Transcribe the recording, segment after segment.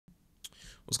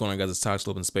What's going on, guys? It's Toxic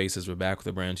Open Spaces. We're back with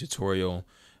a brand new tutorial.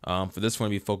 For this one,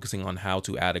 we'll be focusing on how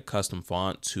to add a custom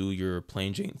font to your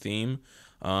Plain Jane theme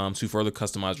to further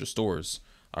customize your stores.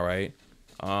 All right.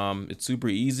 It's super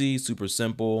easy, super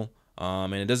simple,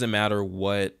 and it doesn't matter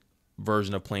what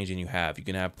version of Plain Jane you have. You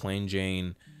can have Plain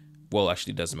Jane. Well,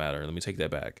 actually, it doesn't matter. Let me take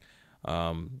that back.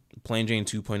 Plain Jane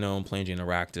 2.0 and Plain Jane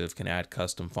Interactive can add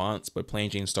custom fonts, but Plain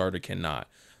Jane Starter cannot.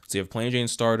 So you have Plain Jane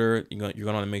Starter, you're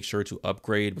gonna want to make sure to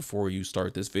upgrade before you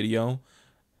start this video.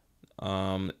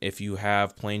 If you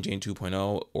have Plain Jane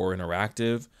 2.0 or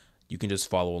Interactive, you can just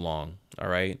follow along. All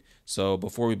right. So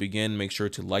before we begin, make sure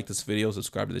to like this video,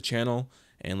 subscribe to the channel,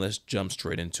 and let's jump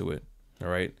straight into it. All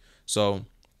right. So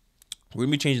we're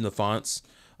gonna be changing the fonts.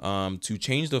 To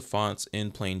change the fonts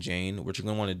in Plain Jane, what you're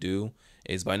gonna want to do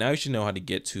is, by now you should know how to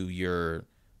get to your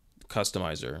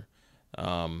customizer.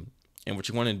 And what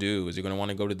you want to do is you're going to want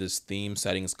to go to this theme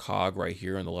settings cog right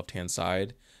here on the left hand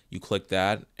side. You click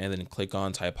that and then click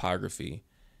on typography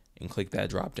and click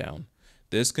that drop down.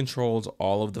 This controls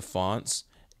all of the fonts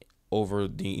over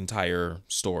the entire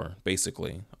store,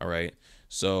 basically. All right.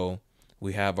 So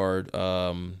we have our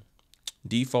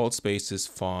default spaces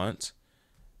font.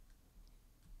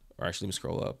 Or actually, let me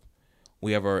scroll up.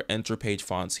 We have our enter page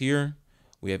fonts here.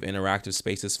 We have interactive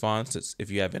spaces fonts.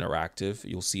 If you have interactive,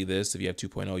 you'll see this. If you have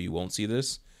 2.0, you won't see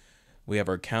this. We have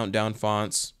our countdown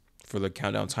fonts for the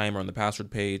countdown timer on the password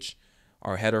page.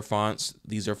 Our header fonts,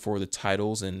 these are for the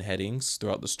titles and headings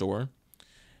throughout the store.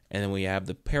 And then we have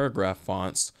the paragraph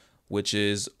fonts, which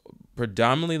is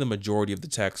predominantly the majority of the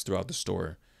text throughout the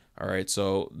store. All right,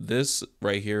 so this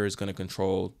right here is going to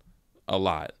control a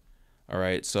lot. All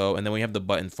right, so, and then we have the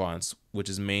button fonts, which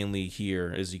is mainly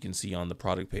here, as you can see on the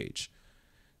product page.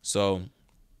 So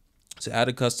to add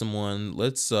a custom one,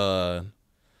 let's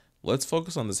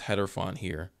focus on this header font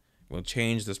here. We'll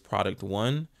change this product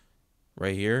one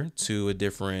right here to a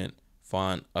different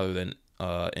font other than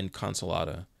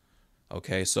Inconsolata.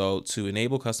 Okay, so to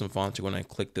enable custom fonts, you're going to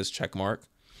click this check mark,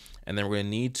 and then we're going to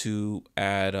need to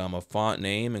add a font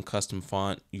name and custom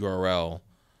font URL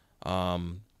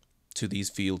to these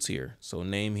fields here. So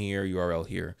name here, URL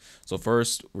here. So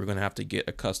first, we're going to have to get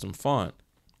a custom font.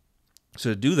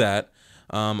 So to do that,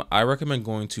 I recommend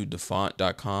going to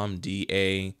dafont.com,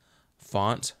 dafont.com.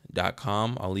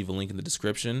 I'll leave a link in the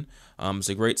description. It's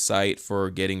a great site for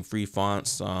getting free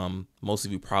fonts. Most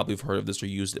of you probably have heard of this or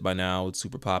used it by now. It's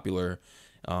super popular.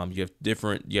 You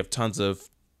have tons of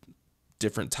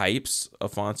different types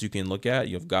of fonts you can look at.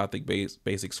 You have Gothic,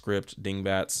 Basic Script,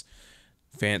 Dingbats,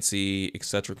 Fancy,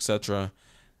 etc., etc.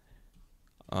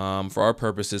 For our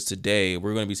purposes today,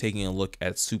 we're going to be taking a look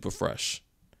at Superfresh.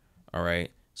 All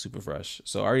right, Superfresh.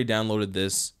 So I already downloaded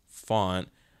this font,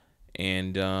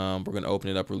 and we're going to open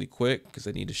it up really quick because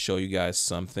I need to show you guys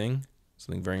something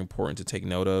very important to take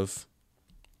note of.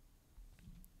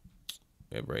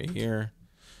 We have right here.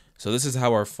 So this is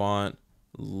how our font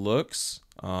looks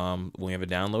when we have it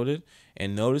downloaded.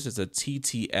 And notice it's a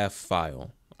TTF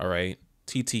file. All right,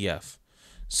 TTF.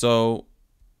 So,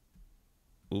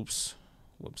 oops,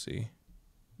 whoopsie.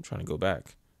 I'm trying to go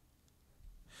back.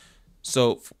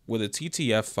 So with a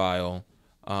TTF file,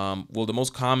 well, the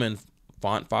most common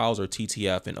font files are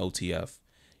TTF and OTF.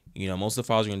 You know, most of the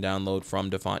files you're going to download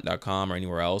from dafont.com or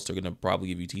anywhere else, they're going to probably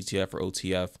give you TTF or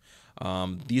OTF.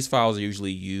 These files are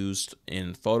usually used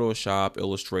in Photoshop,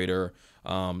 Illustrator,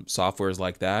 softwares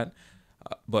like that.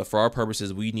 But for our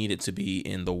purposes, we need it to be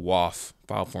in the WAF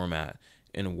file format.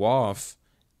 And WAF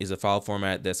is a file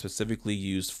format that's specifically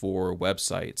used for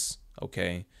websites,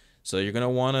 okay? So you're going to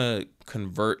want to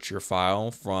convert your file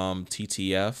from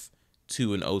TTF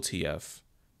to an OTF.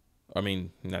 I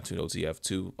mean, not to an OTF,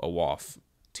 to a WAF.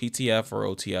 TTF or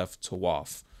OTF to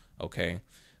WAF, okay?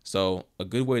 So a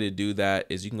good way to do that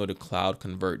is you can go to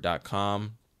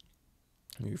cloudconvert.com.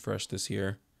 Let me refresh this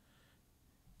here.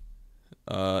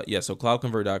 Yeah, so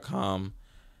cloudconvert.com.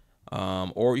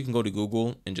 Or you can go to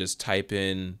Google and just type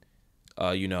in,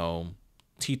 you know,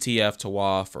 TTF to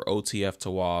WAF or OTF to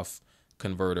WAF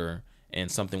converter,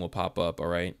 and something will pop up. All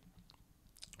right,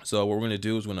 so what we're going to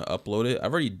do is we're going to upload it.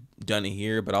 I've already done it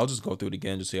here, but I'll just go through it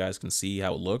again just so you guys can see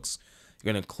how it looks.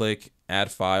 You're going to click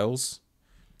add files.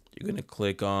 You're going to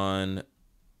click on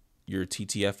your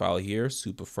TTF file here,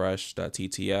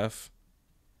 superfresh.ttf,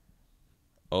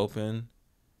 open,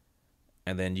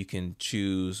 and then you can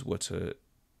choose what to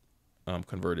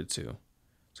convert it to.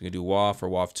 So you can do WAF or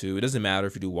WAF2. It doesn't matter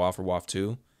if you do WAF or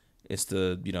WAF2. It's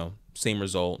the, you know, same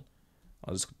result.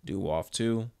 I'll just do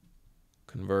WAF2,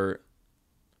 convert.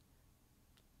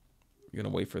 You're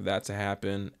going to wait for that to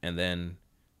happen, and then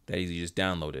that easy, just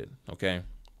download it, okay?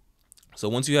 So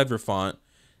once you have your font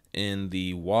in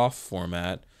the WAF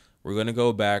format, we're going to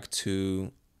go back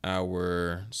to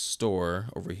our store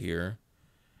over here.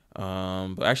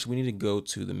 But actually, we need to go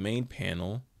to the main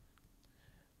panel.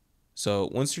 So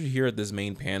once you're here at this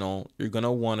main panel, you're going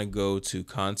to want to go to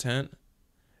content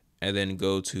and then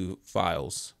go to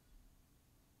files.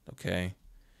 Okay.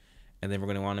 And then we're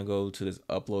going to want to go to this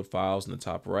upload files in the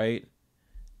top right.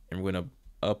 And we're going to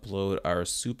upload our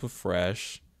super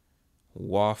fresh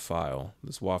WAF file,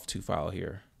 this WAF2 file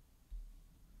here.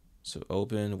 So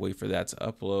open, wait for that to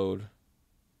upload.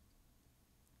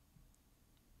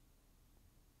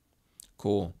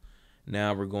 Cool.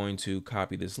 Now we're going to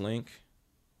copy this link.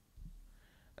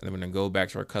 And then we're going to go back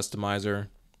to our customizer.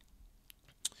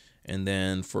 And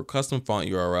then for custom font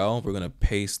URL, we're going to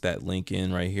paste that link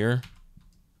in right here.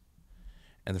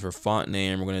 And then for font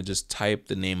name, we're going to just type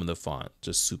the name of the font,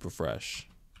 just super fresh.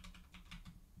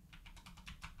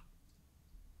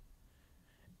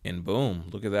 And boom,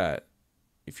 look at that.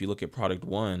 If you look at product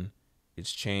 1,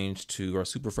 it's changed to our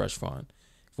super fresh font.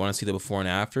 If you want to see the before and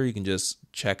after, you can just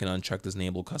check and uncheck this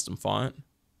enable custom font.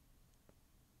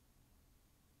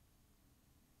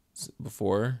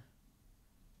 Before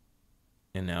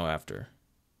and now after.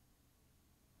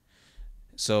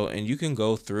 So, and you can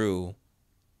go through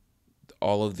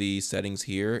all of these settings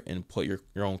here and put your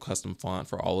own custom font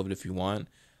for all of it if you want.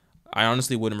 I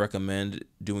honestly wouldn't recommend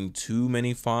doing too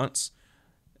many fonts.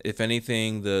 If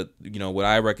anything, what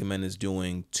I recommend is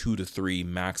doing 2 to 3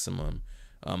 maximum.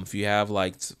 If you have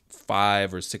like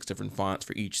 5 or 6 different fonts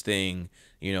for each thing,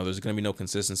 there's going to be no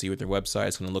consistency with your website.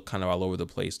 It's going to look kind of all over the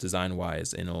place design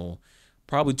wise, and it'll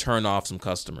probably turn off some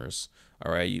customers.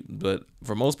 All right. But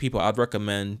for most people, I'd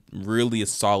recommend really a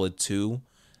solid 2,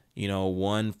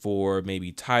 one for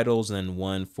maybe titles, and then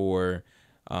one for,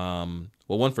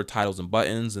 one for titles and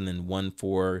buttons, and then one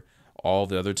for all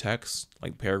the other text,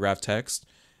 like paragraph text.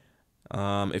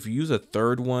 If you use a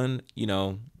third one,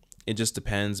 it just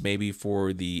depends. Maybe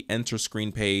for the enter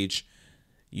screen page,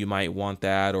 you might want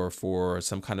that, or for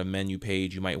some kind of menu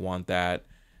page, you might want that.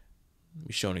 Let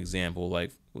me show an example.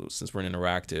 Like, since we're in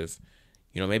interactive,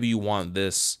 maybe you want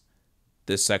this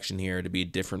section here to be a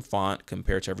different font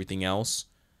compared to everything else.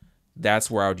 That's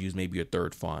where I would use maybe a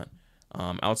third font.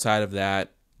 Outside of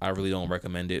that, I really don't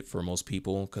recommend it for most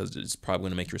people because it's probably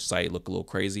going to make your site look a little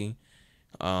crazy.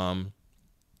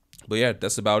 But yeah,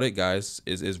 that's about it, guys.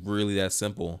 It's really that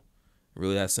simple.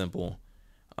 Really that simple.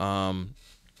 If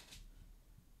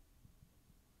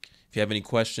you have any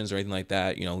questions or anything like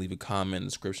that, leave a comment in the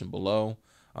description below.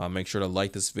 Make sure to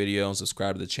like this video and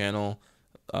subscribe to the channel.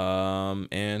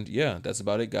 And yeah, that's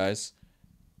about it, guys.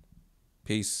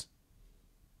 Peace.